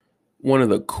One of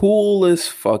the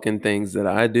coolest fucking things that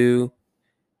I do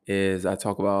is I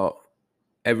talk about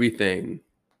everything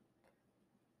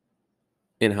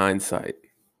in hindsight.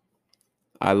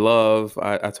 I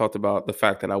talked about the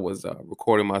fact that I was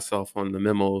recording myself on the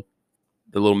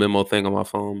little memo thing on my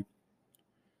phone.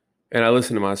 And I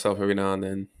listen to myself every now and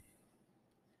then.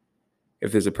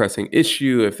 If there's a pressing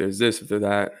issue, if there's this, if there's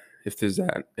that, if there's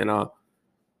that. And I'll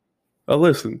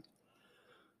listen.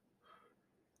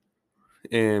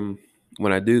 And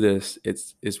when I do this,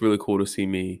 it's really cool to see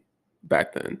me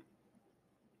back then.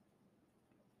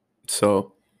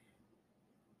 So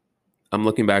I'm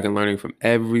looking back and learning from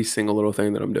every single little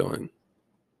thing that I'm doing.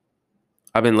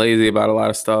 I've been lazy about a lot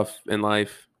of stuff in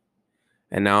life,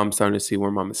 and now I'm starting to see where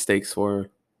my mistakes were,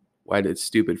 why I did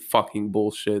stupid fucking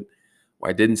bullshit, why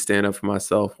I didn't stand up for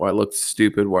myself, why I looked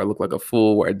stupid, where I looked like a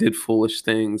fool, where I did foolish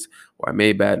things, where I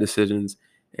made bad decisions.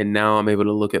 And now I'm able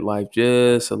to look at life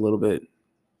just a little bit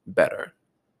better.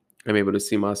 I'm able to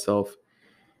see myself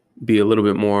be a little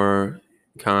bit more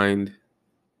kind,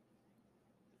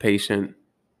 patient,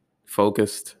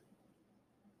 focused.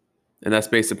 And that's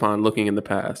based upon looking in the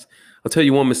past. I'll tell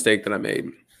you one mistake that I made.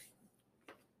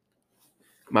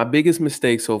 My biggest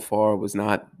mistake so far was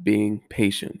not being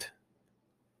patient.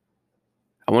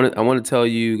 I want to tell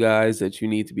you guys that you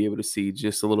need to be able to see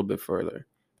just a little bit further.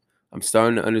 I'm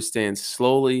starting to understand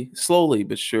slowly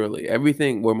but surely.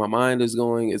 Everything where my mind is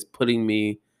going is putting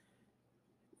me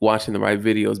watching the right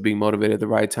videos, being motivated at the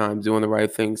right time, doing the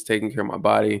right things, taking care of my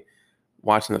body,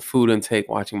 watching the food intake,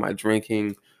 watching my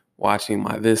drinking, watching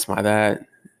my this, my that,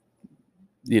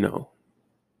 you know,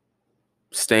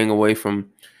 staying away from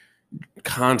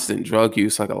constant drug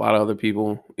use like a lot of other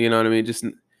people. You know what I mean? Just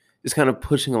kind of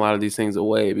pushing a lot of these things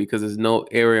away because there's no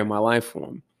area in my life for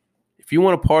them. If you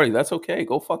want to party, that's okay.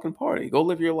 Go fucking party. Go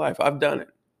live your life. I've done it.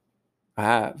 I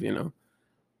have.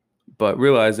 But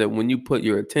realize that when you put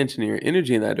your attention and your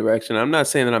energy in that direction, I'm not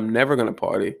saying that I'm never going to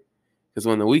party, because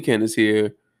when the weekend is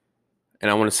here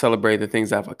and I want to celebrate the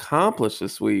things I've accomplished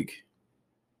this week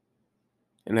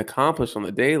and accomplished on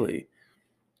the daily,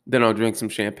 then I'll drink some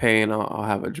champagne. I'll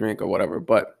have a drink or whatever.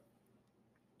 But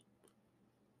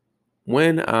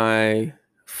when I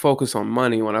focus on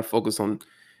money, when I focus on,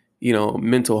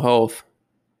 mental health,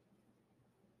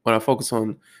 when I focus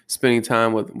on spending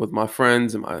time with my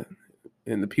friends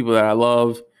and the people that I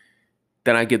love,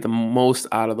 then I get the most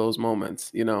out of those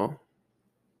moments.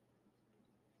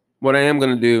 What I am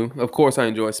going to do, of course, I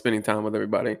enjoy spending time with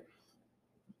everybody.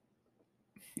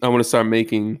 I want to start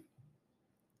making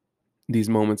these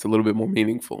moments a little bit more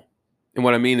meaningful. And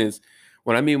what I mean is,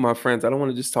 when I meet my friends, I don't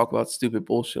want to just talk about stupid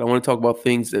bullshit. I want to talk about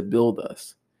things that build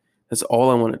us. That's all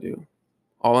I want to do.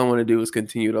 All I want to do is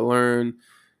continue to learn,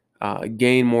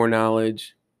 gain more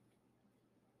knowledge,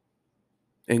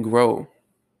 and grow.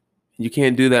 You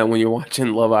can't do that when you're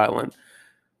watching Love Island.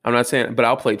 I'm not saying, but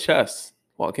I'll play chess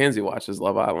while Kenzie watches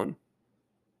Love Island.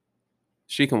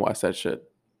 She can watch that shit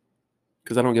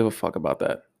because I don't give a fuck about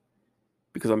that.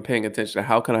 Because I'm paying attention to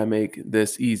how can I make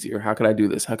this easier? How can I do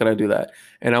this? How can I do that?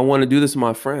 And I want to do this with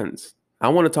my friends. I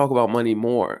want to talk about money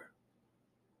more.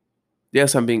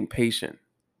 Yes, I'm being patient,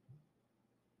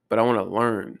 but I want to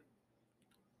learn.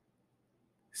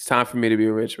 It's time for me to be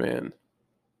a rich man.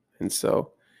 And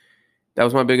so that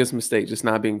was my biggest mistake, just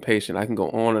not being patient. I can go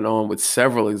on and on with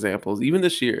several examples, even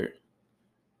this year,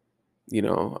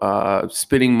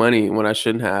 spending money when I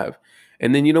shouldn't have.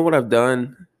 And then you know what I've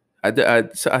done? I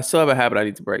still have a habit I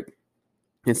need to break.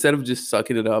 Instead of just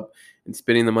sucking it up and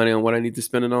spending the money on what I need to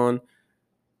spend it on,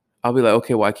 I'll be like,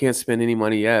 okay, well, I can't spend any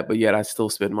money yet, but yet I still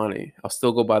spend money. I'll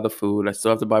still go buy the food. I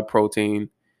still have to buy protein.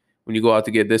 When you go out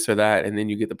to get this or that, and then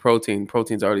you get the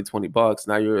protein's already $20.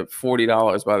 Now you're at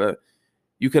 $40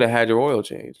 you could have had your oil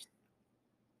changed.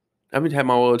 I haven't had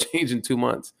my oil changed in 2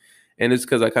 months. And it's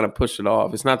because I kind of pushed it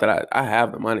off. It's not that I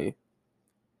have the money.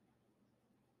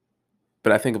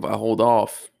 But I think if I hold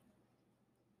off,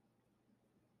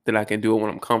 then I can do it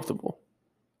when I'm comfortable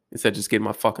instead of just getting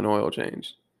my fucking oil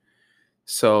changed.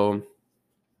 So,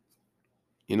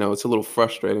 it's a little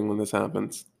frustrating when this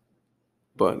happens.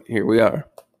 But here we are.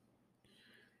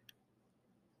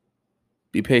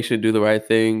 Be patient, do the right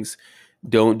things.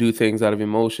 Don't do things out of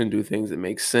emotion. Do things that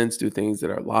make sense. Do things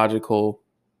that are logical.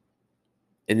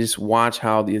 And just watch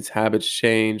how these habits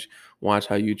change. Watch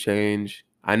how you change.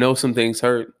 I know some things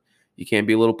hurt. You can't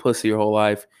be a little pussy your whole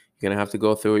life. You're going to have to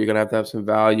go through it. You're going to have some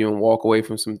value and walk away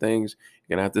from some things.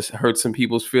 You're going to have to hurt some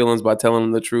people's feelings by telling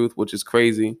them the truth, which is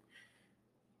crazy.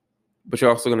 But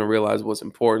you're also going to realize what's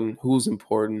important, who's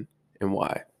important, and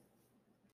why.